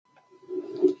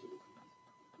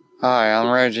Hi, I'm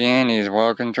Reggie Andes.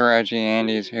 Welcome to Reggie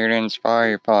Andes Here to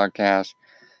Inspire You podcast.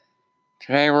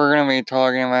 Today we're going to be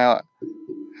talking about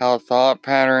how thought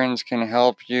patterns can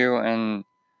help you and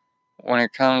when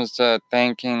it comes to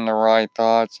thinking the right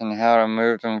thoughts and how to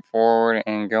move them forward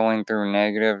and going through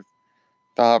negative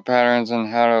thought patterns and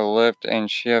how to lift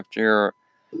and shift your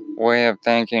way of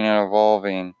thinking and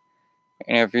evolving.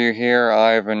 And if you hear,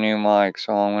 I have a new mic,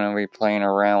 so I'm going to be playing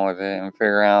around with it and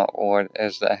figure out what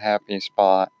is the happy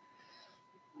spot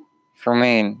for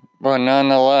me. But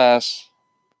nonetheless,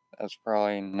 that's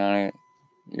probably none of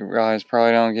you guys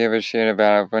probably don't give a shit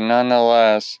about it. But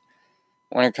nonetheless,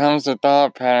 when it comes to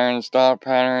thought patterns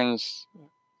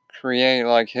create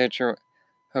like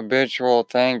habitual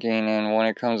thinking. And when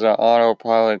it comes to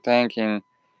autopilot thinking,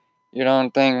 you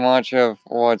don't think much of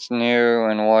what's new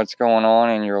and what's going on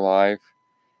in your life.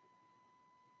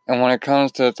 And when it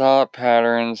comes to thought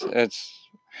patterns, it's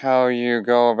how you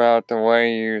go about the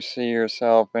way you see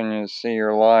yourself and you see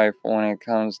your life when it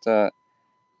comes to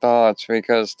thoughts,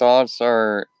 because thoughts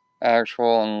are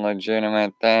actual and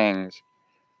legitimate things.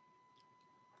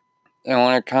 And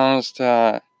when it comes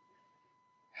to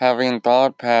having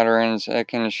thought patterns, it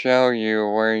can show you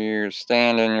where you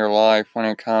stand in your life when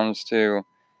it comes to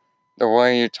the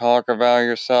way you talk about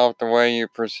yourself, the way you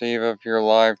perceive of your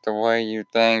life, the way you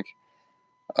think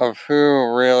of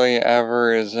who really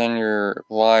ever is in your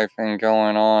life and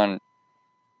going on.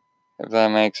 If that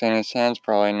makes any sense,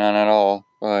 probably none at all.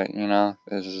 But,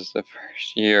 this is the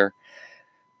first year.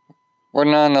 But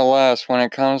nonetheless, when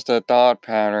it comes to thought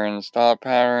patterns, like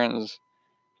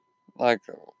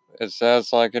it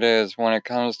says like it is, when it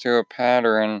comes to a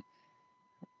pattern,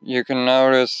 you can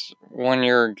notice when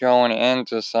you're going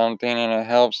into something, and it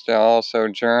helps to also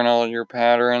journal your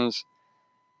patterns,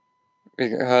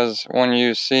 because when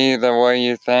you see the way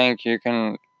you think, you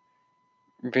can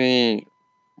be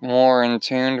more in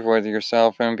tune with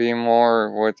yourself and be more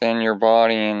within your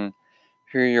body and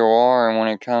who you are. And when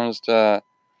it comes to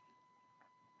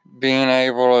being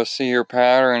able to see your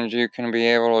patterns, you can be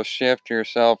able to shift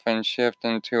yourself and shift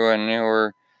into a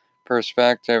newer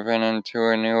perspective and into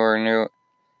a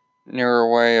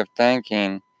newer way of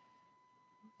thinking.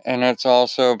 And it's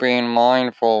also being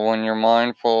mindful. When you're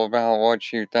mindful about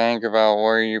what you think, about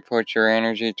where you put your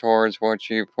energy towards,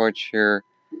 what you put your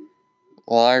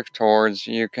life towards,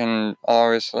 you can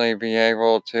obviously be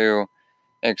able to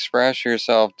express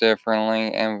yourself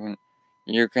differently, and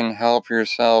you can help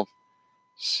yourself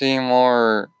see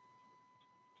more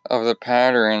of the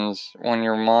patterns when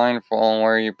you're mindful and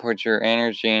where you put your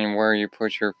energy and where you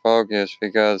put your focus.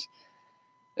 Because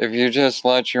if you just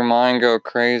let your mind go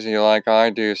crazy like I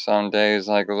do some days,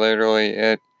 like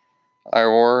literally I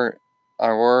worry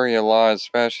I worry a lot,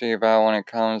 especially about when it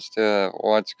comes to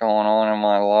what's going on in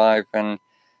my life and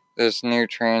this new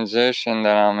transition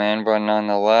that I'm in. But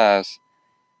nonetheless,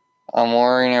 I'm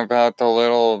worrying about the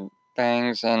little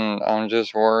things, and I'm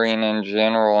just worrying in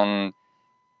general. And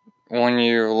when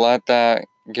you let that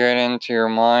get into your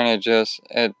mind,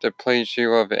 it depletes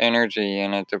you of energy,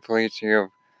 and it depletes you of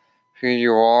who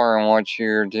you are and what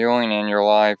you're doing in your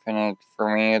life. And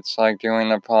for me, it's like doing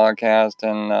the podcast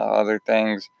and the other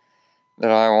things that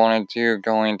I want to do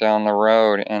going down the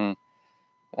road. And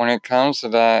when it comes to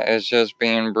that, it's just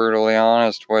being brutally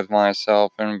honest with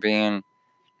myself and being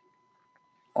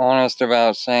honest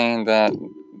about saying that,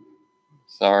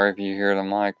 sorry if you hear the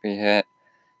mic be hit,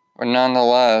 but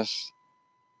nonetheless,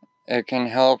 it can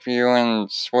help you in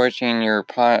switching your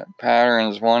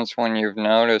patterns once when you've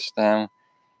noticed them.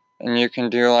 And you can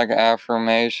do like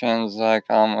affirmations like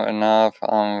I'm enough,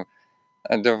 I'm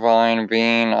a divine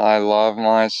being, I love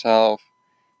myself.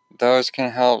 Those can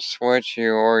help switch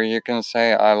you. Or you can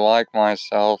say I like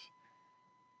myself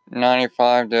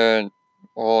 95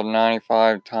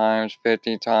 times,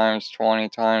 50 times, 20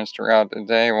 times throughout the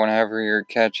day whenever you're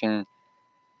catching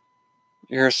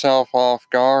yourself off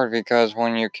guard. Because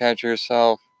when you catch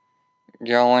yourself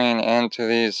going into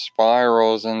these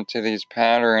spirals, into these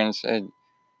patterns,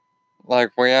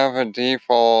 like we have a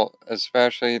default,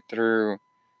 especially through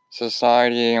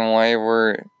society and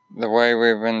the way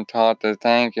we've been taught to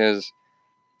think is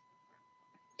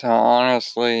to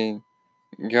honestly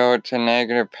go to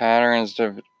negative patterns,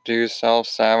 to do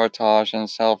self-sabotage and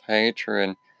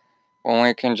self-hatred, when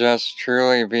we can just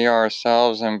truly be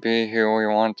ourselves and be who we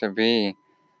want to be.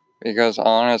 Because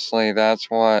honestly,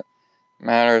 that's what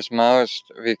matters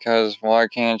most. Because why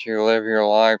can't you live your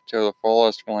life to the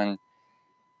fullest when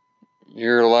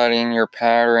you're letting your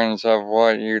patterns of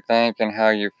what you think and how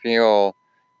you feel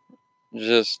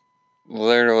just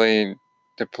literally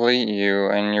deplete you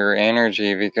and your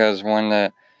energy? Because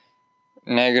when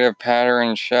negative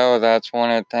patterns show, that's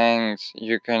one of the things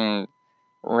you can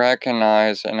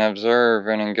recognize and observe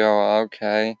and go,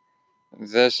 okay,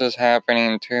 this is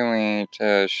happening to me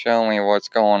to show me what's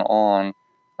going on,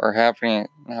 or happening,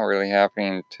 not really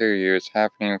happening to you, it's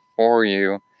happening for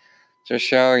you to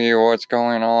show you what's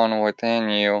going on within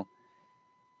you.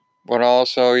 But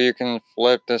also you can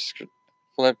flip the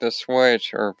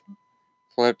switch or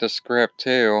flip the script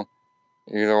too,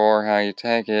 either or how you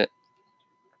take it,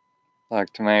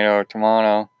 like tomato,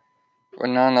 tomato. But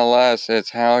nonetheless,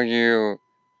 it's how you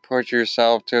put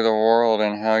yourself to the world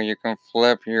and how you can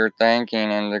flip your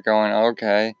thinking into going,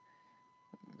 okay,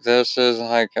 this is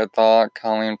like a thought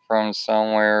coming from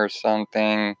somewhere or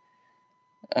something,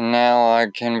 and now I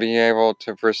can be able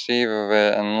to perceive of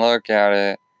it and look at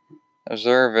it,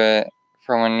 observe it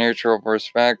from a neutral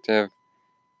perspective,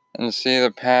 and see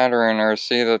the pattern or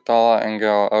see the thought and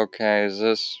go, okay, is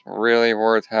this really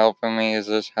worth helping me? Is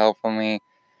this helping me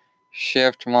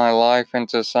shift my life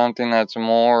into something that's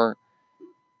more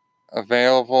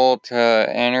available to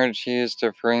energies,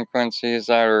 to frequencies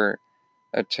that are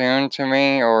attuned to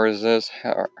me, or is this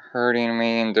hurting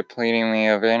me and depleting me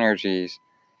of energies?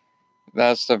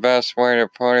 That's the best way to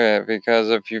put it, because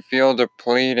if you feel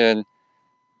depleted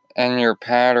in your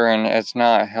pattern, it's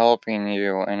not helping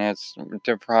you and it's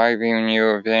depriving you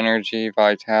of energy,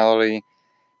 vitality,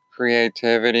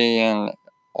 creativity, and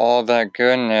all that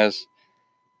goodness,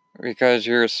 because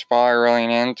you're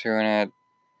spiraling into it.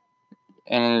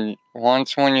 And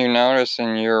once when you notice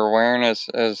and your awareness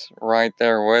is right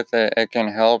there with it, it can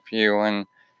help you and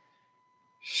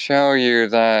show you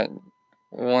that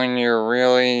when you're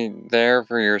really there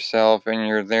for yourself and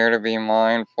you're there to be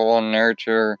mindful and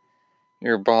nurture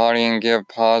your body and give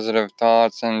positive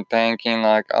thoughts and thinking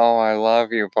like, oh, I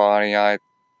love you, body. I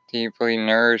deeply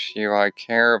nourish you. I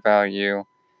care about you.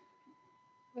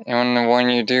 And when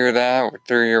you do that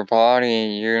through your body,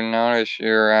 you notice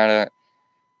you're at a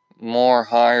more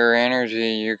higher energy.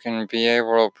 You can be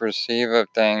able to perceive of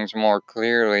things more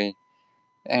clearly.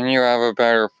 And you have a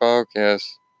better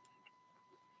focus,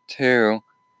 too.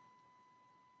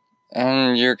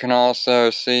 And you can also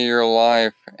see your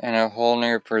life in a whole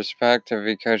new perspective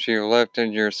because you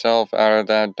lifted yourself out of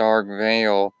that dark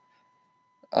veil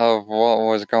of what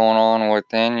was going on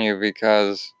within you,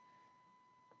 because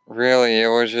really it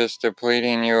was just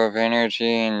depleting you of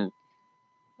energy, and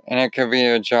it could be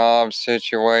a job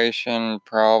situation,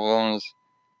 problems.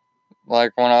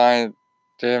 Like when I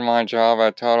did my job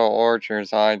at Total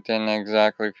Orchards, I didn't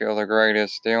exactly feel the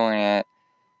greatest doing it.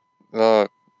 The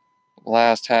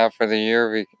last half of the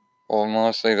year, well,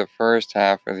 mostly the first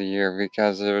half of the year,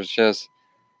 because it was just,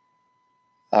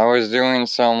 I was doing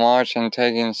so much and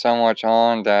taking so much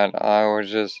on that I was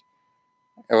just,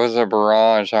 it was a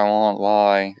barrage, I won't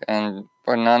lie.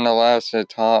 But nonetheless, it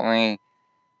taught me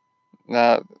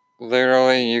that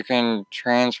literally you can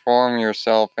transform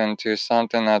yourself into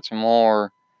something that's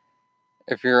more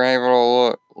if you're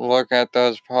able to look at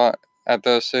at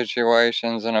those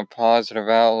situations in a positive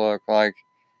outlook. Like,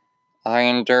 I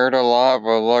endured a lot,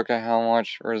 but look at how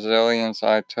much resilience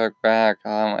I took back.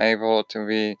 I'm able to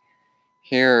be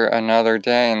here another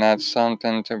day, and that's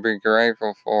something to be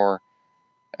grateful for.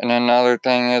 And another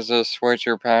thing is to switch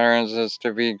your patterns, is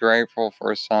to be grateful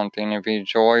for something, to be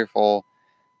joyful.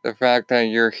 The fact that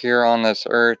you're here on this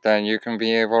earth, that you can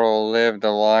be able to live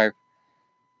the life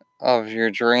of your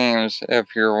dreams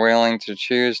if you're willing to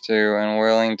choose to and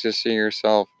willing to see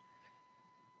yourself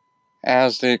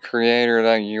as the creator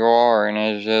that you are. And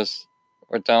it's just,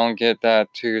 but don't get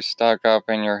that too stuck up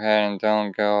in your head and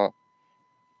don't go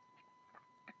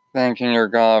thinking you're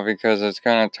God, because it's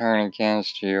going to turn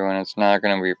against you and it's not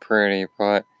going to be pretty.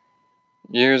 But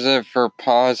use it for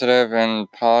positive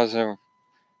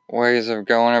ways of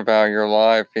going about your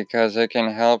life, because it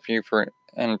can help you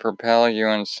and propel you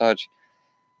in such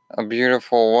a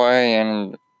beautiful way,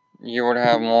 and you would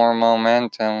have more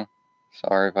momentum.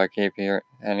 Sorry if I keep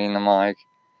hitting the mic.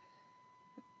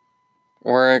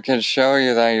 Where it could show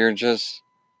you that you're just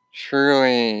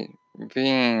truly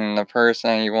being the person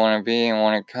that you want to be. And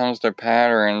when it comes to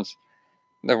patterns,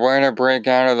 the way to break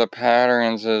out of the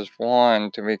patterns is,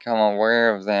 one, to become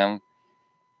aware of them.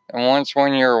 And once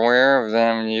when you're aware of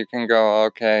them, you can go,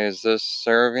 okay, is this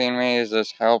serving me? Is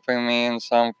this helping me in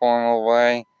some form of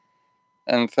way?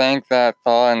 And think that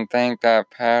thought and think that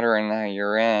pattern that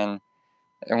you're in.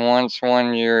 And once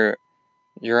when you're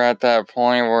at that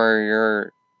point where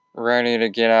you're ready to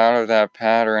get out of that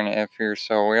pattern, if you're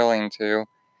so willing to,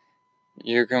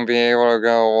 you can be able to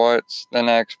go, what's the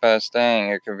next best thing?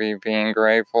 It could be being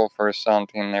grateful for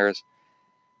something. There's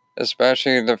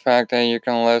Especially the fact that you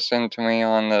can listen to me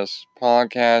on this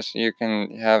podcast, you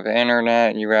can have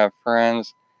internet, you have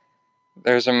friends.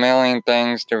 There's a million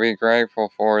things to be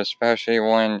grateful for, especially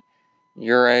when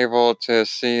you're able to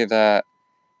see that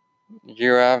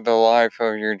you have the life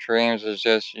of your dreams. It's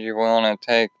just you willing to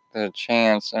take the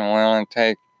chance and willing to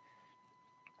take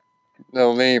the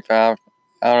leap out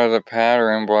of the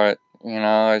pattern, but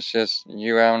it's just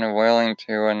you having willing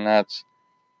to, and that's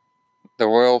the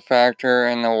will factor.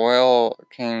 And the will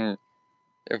can,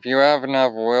 if you have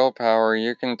enough willpower,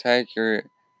 you can take your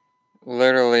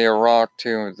literally a rock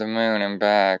to the moon and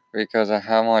back because of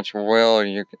how much will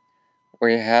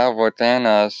we have within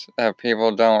us that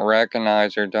people don't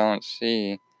recognize or don't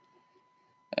see.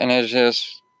 And it's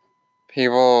just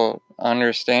people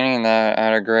understanding that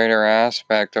at a greater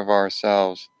aspect of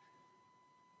ourselves.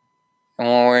 And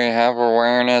when we have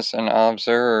awareness and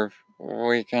observe,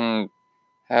 we can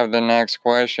have the next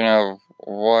question of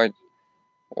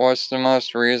what's the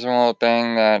most reasonable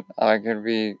thing that I could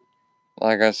be,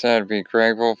 like I said, be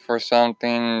grateful for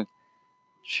something,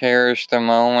 cherish the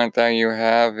moment that you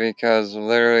have, because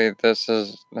literally this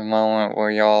is the moment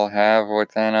we all have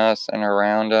within us and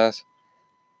around us.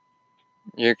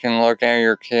 You can look at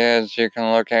your kids, you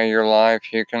can look at your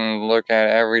life, you can look at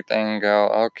everything and go,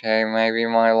 okay, maybe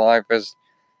my life is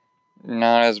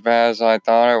not as bad as I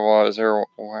thought it was, or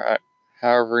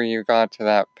however you got to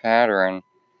that pattern.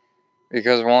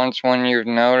 Because once when you've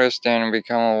noticed it and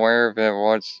become aware of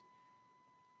it,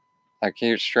 I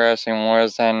keep stressing, what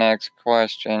is that next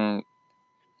question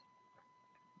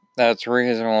that's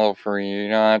reasonable for you? You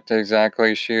don't have to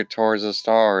exactly shoot towards the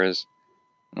stars.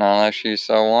 Not unless you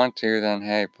so want to, then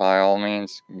hey, by all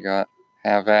means,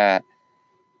 have at.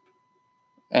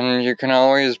 And you can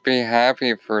always be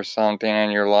happy for something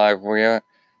in your life.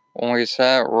 When we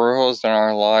set rules in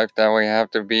our life that we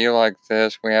have to be like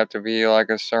this, we have to be like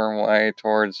a certain way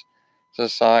towards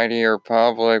society or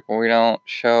public, we don't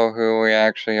show who we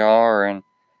actually are, and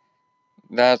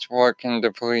that's what can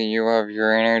deplete you of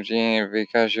your energy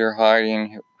because you're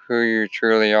hiding who you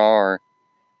truly are.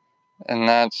 And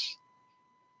that's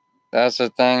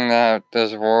the thing that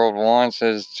this world wants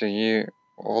is to you.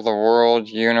 Well, the world,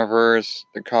 universe,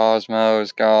 the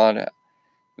cosmos, God,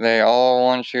 they all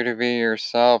want you to be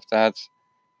yourself.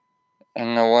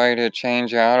 And the way to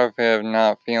change out of it of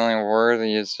not feeling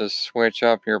worthy is to switch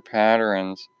up your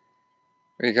patterns.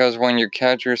 Because when you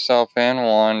catch yourself in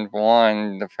one,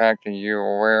 the fact that you're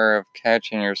aware of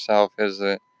catching yourself is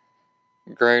a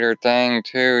greater thing.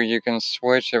 Two, you can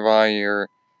switch it by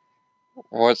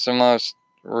what's the most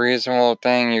reasonable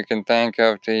thing you can think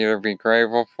of to either be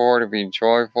grateful for, to be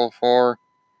joyful for.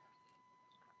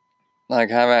 Like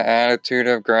have an attitude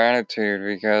of gratitude,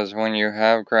 because when you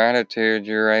have gratitude,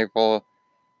 you're able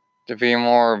to be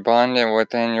more abundant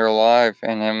within your life.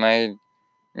 And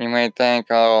you may think,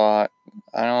 oh,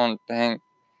 I don't think,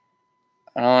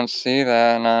 I don't see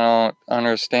that and I don't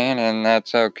understand it, and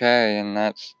that's okay. And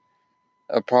that's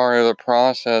a part of the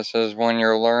process is when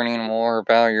you're learning more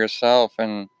about yourself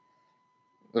and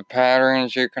the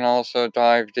patterns you can also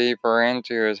dive deeper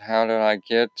into is how did I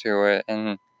get to it.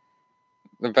 And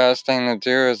the best thing to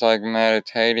do is like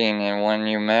meditating, and when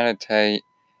you meditate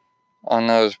on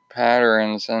those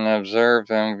patterns and observe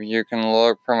them, you can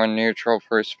look from a neutral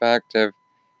perspective.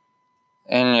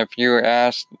 And if you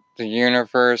ask the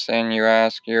universe and you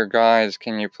ask your guides,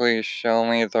 can you please show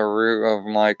me the root of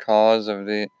my cause of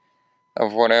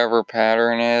whatever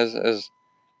pattern is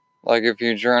like if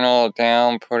you journal it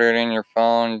down, put it in your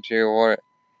phone, do what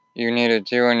you need to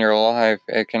do in your life,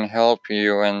 it can help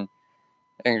you and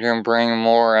it can bring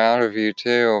more out of you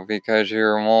too, because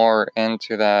you're more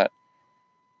into that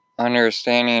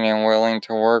understanding and willing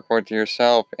to work with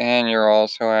yourself, and you're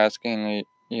also asking the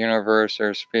universe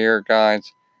or spirit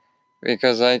guides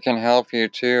because they can help you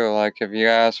too. Like if you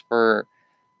ask for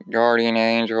guardian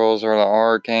angels or the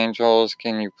archangels,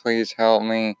 can you please help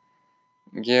me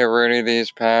get rid of these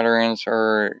patterns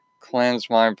or cleanse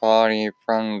my body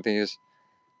from these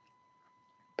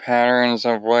patterns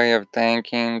of way of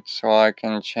thinking so I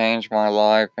can change my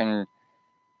life. And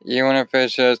even if it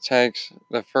just takes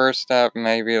the first step,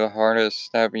 maybe the hardest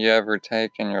step you ever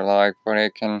take in your life, but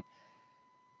it can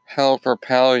help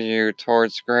propel you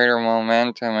towards greater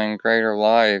momentum and greater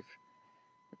life.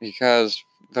 Because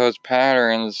those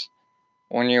patterns,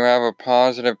 when you have a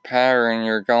positive pattern,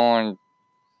 you're going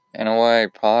in a way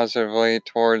positively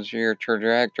towards your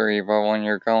trajectory, but when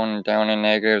you're going down a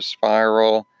negative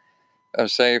spiral of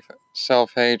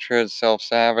self-hatred,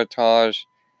 self-sabotage,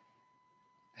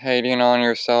 hating on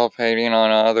yourself, hating on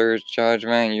others,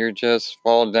 judgment, you just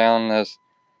fall down this,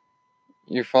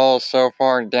 you fall so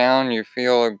far down, you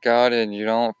feel gutted, you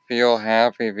don't feel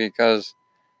happy because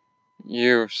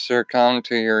you've succumbed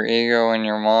to your ego and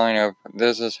your mind of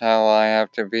this is how I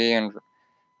have to be. In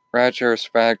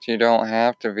retrospect, you don't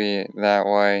have to be that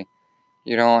way.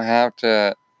 You don't have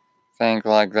to think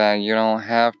like that. You don't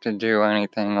have to do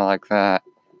anything like that.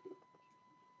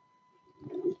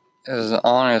 Is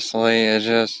honestly, it's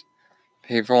just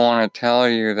people want to tell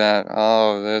you that,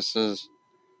 oh, this is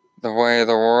the way of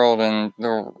the world, and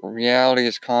the reality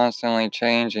is constantly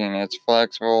changing. It's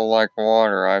flexible like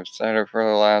water. I've said it for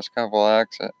the last couple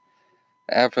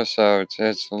episodes.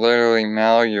 It's literally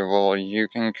malleable. You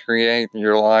can create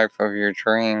your life of your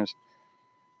dreams,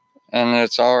 and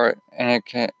it's already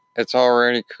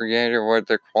created with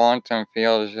the quantum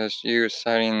field. It's just you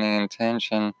setting the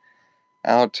intention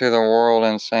out to the world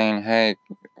and saying, hey,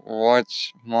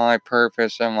 what's my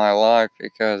purpose in my life?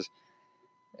 Because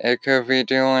it could be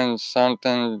doing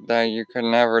something that you could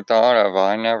never thought of.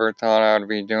 I never thought I'd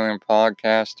be doing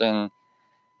podcasting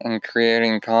and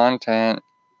creating content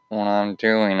when I'm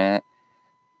doing it.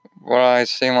 But I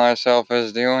see myself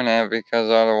as doing it because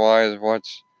otherwise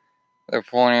what's the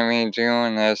point of me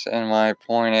doing this? And my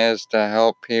point is to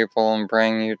help people and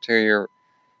bring you to your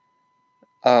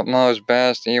utmost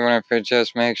best, even if it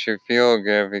just makes you feel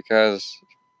good, because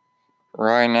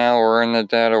right now we're in the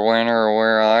dead of winter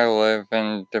where I live,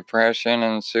 and depression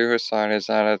and suicide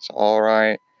is at its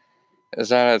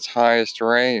highest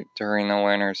rate during the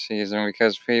winter season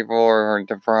because people are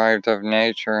deprived of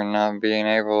nature and not being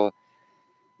able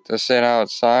to sit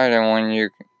outside.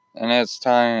 And it's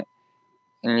time,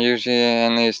 and usually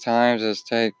in these times it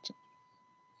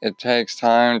takes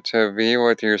time to be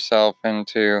with yourself and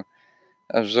to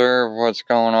observe what's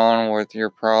going on with your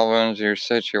problems, your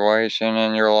situation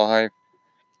in your life.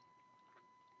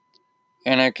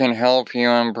 And it can help you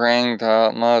and bring the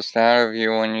utmost out of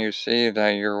you when you see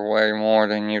that you're way more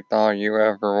than you thought you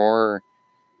ever were.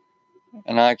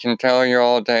 And I can tell you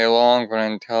all day long, but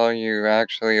until you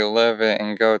actually live it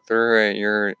and go through it,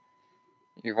 you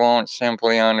won't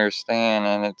simply understand.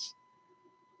 And it's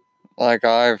like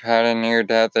I've had a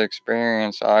near-death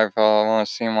experience. I've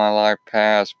almost seen my life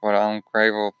pass, but I'm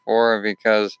grateful for it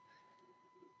because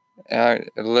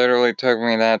it literally took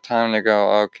me that time to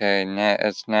go, okay,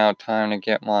 it's now time to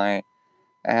get my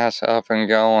ass up and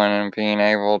going and being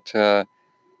able to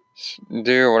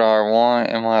do what I want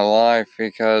in my life,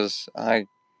 because I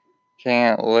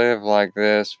can't live like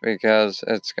this because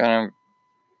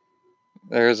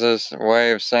there's this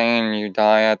way of saying you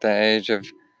die at the age of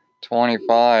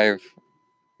 25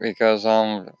 because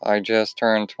I just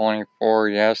turned 24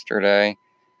 yesterday,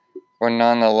 but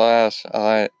nonetheless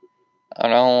I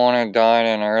don't want to die at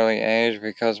an early age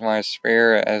because my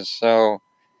spirit is so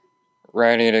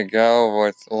ready to go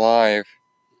with life,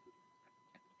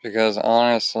 because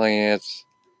honestly this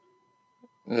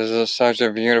is such a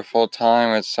beautiful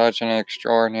time. It's such an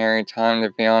extraordinary time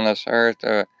to be on this earth.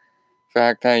 The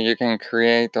fact that you can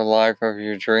create the life of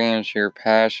your dreams, your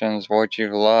passions, what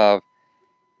you love.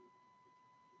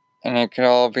 And it could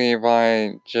all be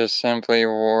by just simply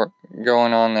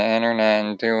going on the internet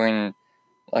and doing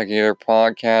like either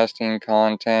podcasting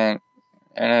content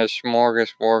and a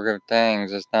smorgasbord of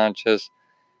things. It's not just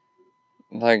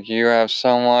like you have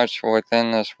so much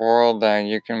within this world that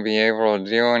you can be able to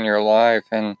do in your life.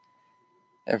 And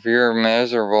if you're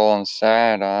miserable and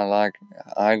sad,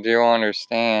 I do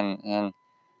understand, and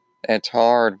it's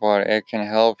hard, but it can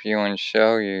help you and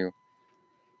show you.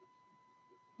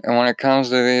 And when it comes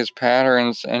to these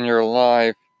patterns in your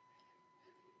life,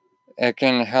 it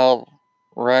can help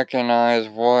recognize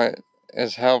what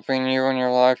is helping you in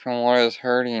your life and what is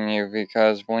hurting you,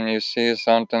 because when you see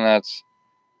something that's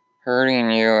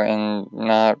hurting you and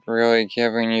not really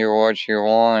giving you what you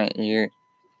want,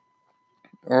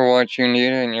 or what you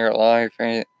need in your life,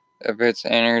 if it's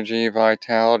energy,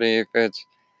 vitality, if it's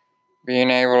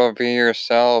being able to be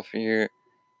yourself, you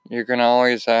can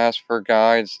always ask for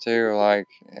guides too. Like,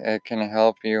 it can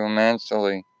help you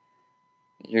immensely.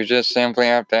 You just simply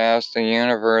have to ask the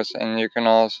universe, and you can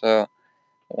also,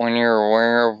 when you're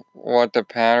aware of what the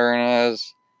pattern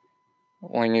is,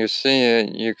 when you see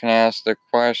it, you can ask the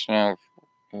question of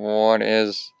why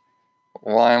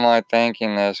am I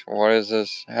thinking this? What is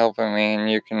this helping me?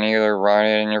 And you can either write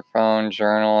it in your phone,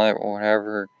 journal it,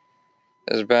 whatever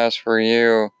is best for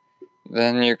you.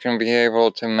 Then you can be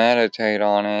able to meditate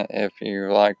on it if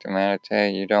you like to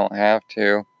meditate. You don't have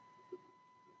to.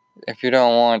 If you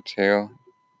don't want to,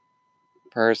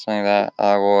 personally, that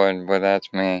I would, but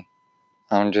that's me.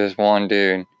 I'm just one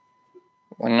dude.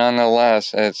 But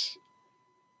nonetheless, it's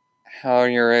how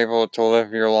you're able to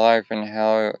live your life and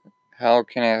how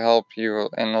can it help you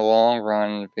in the long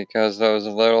run, because those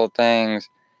little things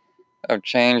of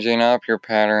changing up your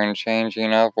pattern,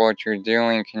 changing up what you're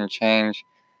doing can change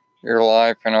your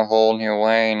life in a whole new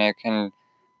way, and it can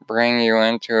bring you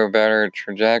into a better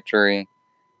trajectory,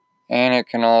 and it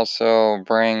can also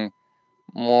bring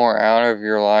more out of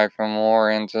your life and more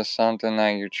into something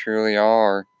that you truly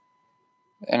are.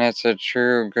 And it's a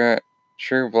true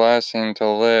blessing to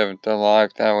live the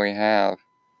life that we have.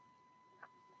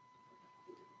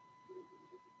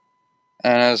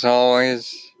 And as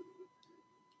always,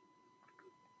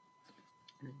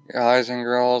 guys and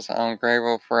girls, I'm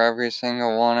grateful for every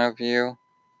single one of you.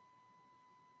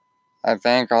 I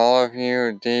thank all of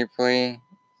you deeply.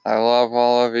 I love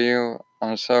all of you.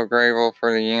 I'm so grateful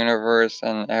for the universe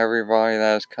and everybody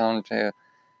that has come to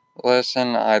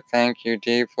listen. I thank you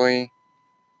deeply.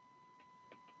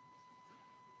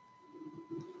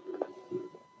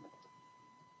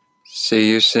 See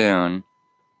you soon.